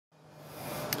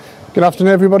Good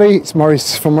afternoon everybody, it's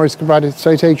Maurice from Maurice Kilbride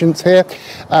Estate Agents here.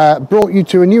 Brought you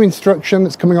to a new instruction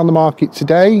that's coming on the market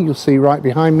today. You'll see right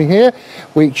behind me here,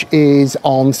 which is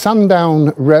on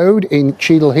Sandown Road in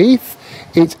Cheadle, Heath.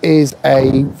 It is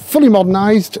a fully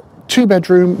modernised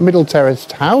 2-bedroom middle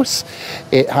terraced house.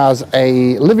 It has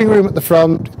a living room at the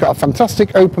front. It's got a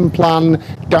fantastic open plan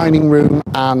dining room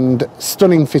and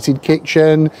stunning fitted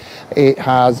kitchen. It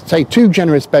has, say, 2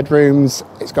 generous bedrooms.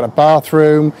 It's got a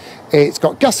bathroom. It's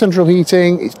got gas central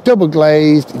heating. It's double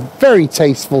glazed. It's very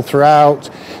tasteful throughout.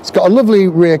 It's got a lovely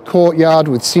rear courtyard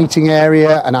with seating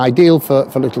area and ideal for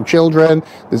little children.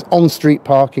 There's on-street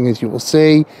parking, as you will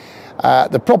see.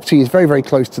 The property is very, very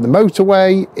close to the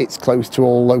motorway. It's close to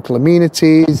all local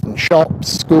amenities and shops,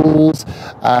 schools.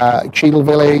 Cheadle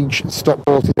Village,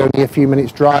 Stockport is only a few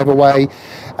minutes drive away.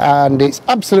 And it's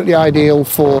absolutely ideal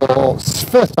for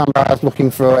first-time buyers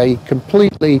looking for a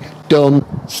completely done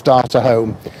starter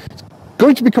home.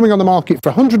 Going to be coming on the market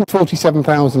for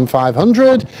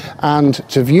 $147,500, and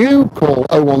to view, call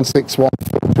 0161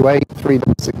 428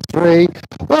 3663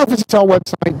 or visit our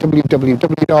website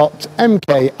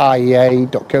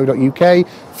www.mkiea.co.uk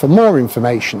for more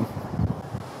information.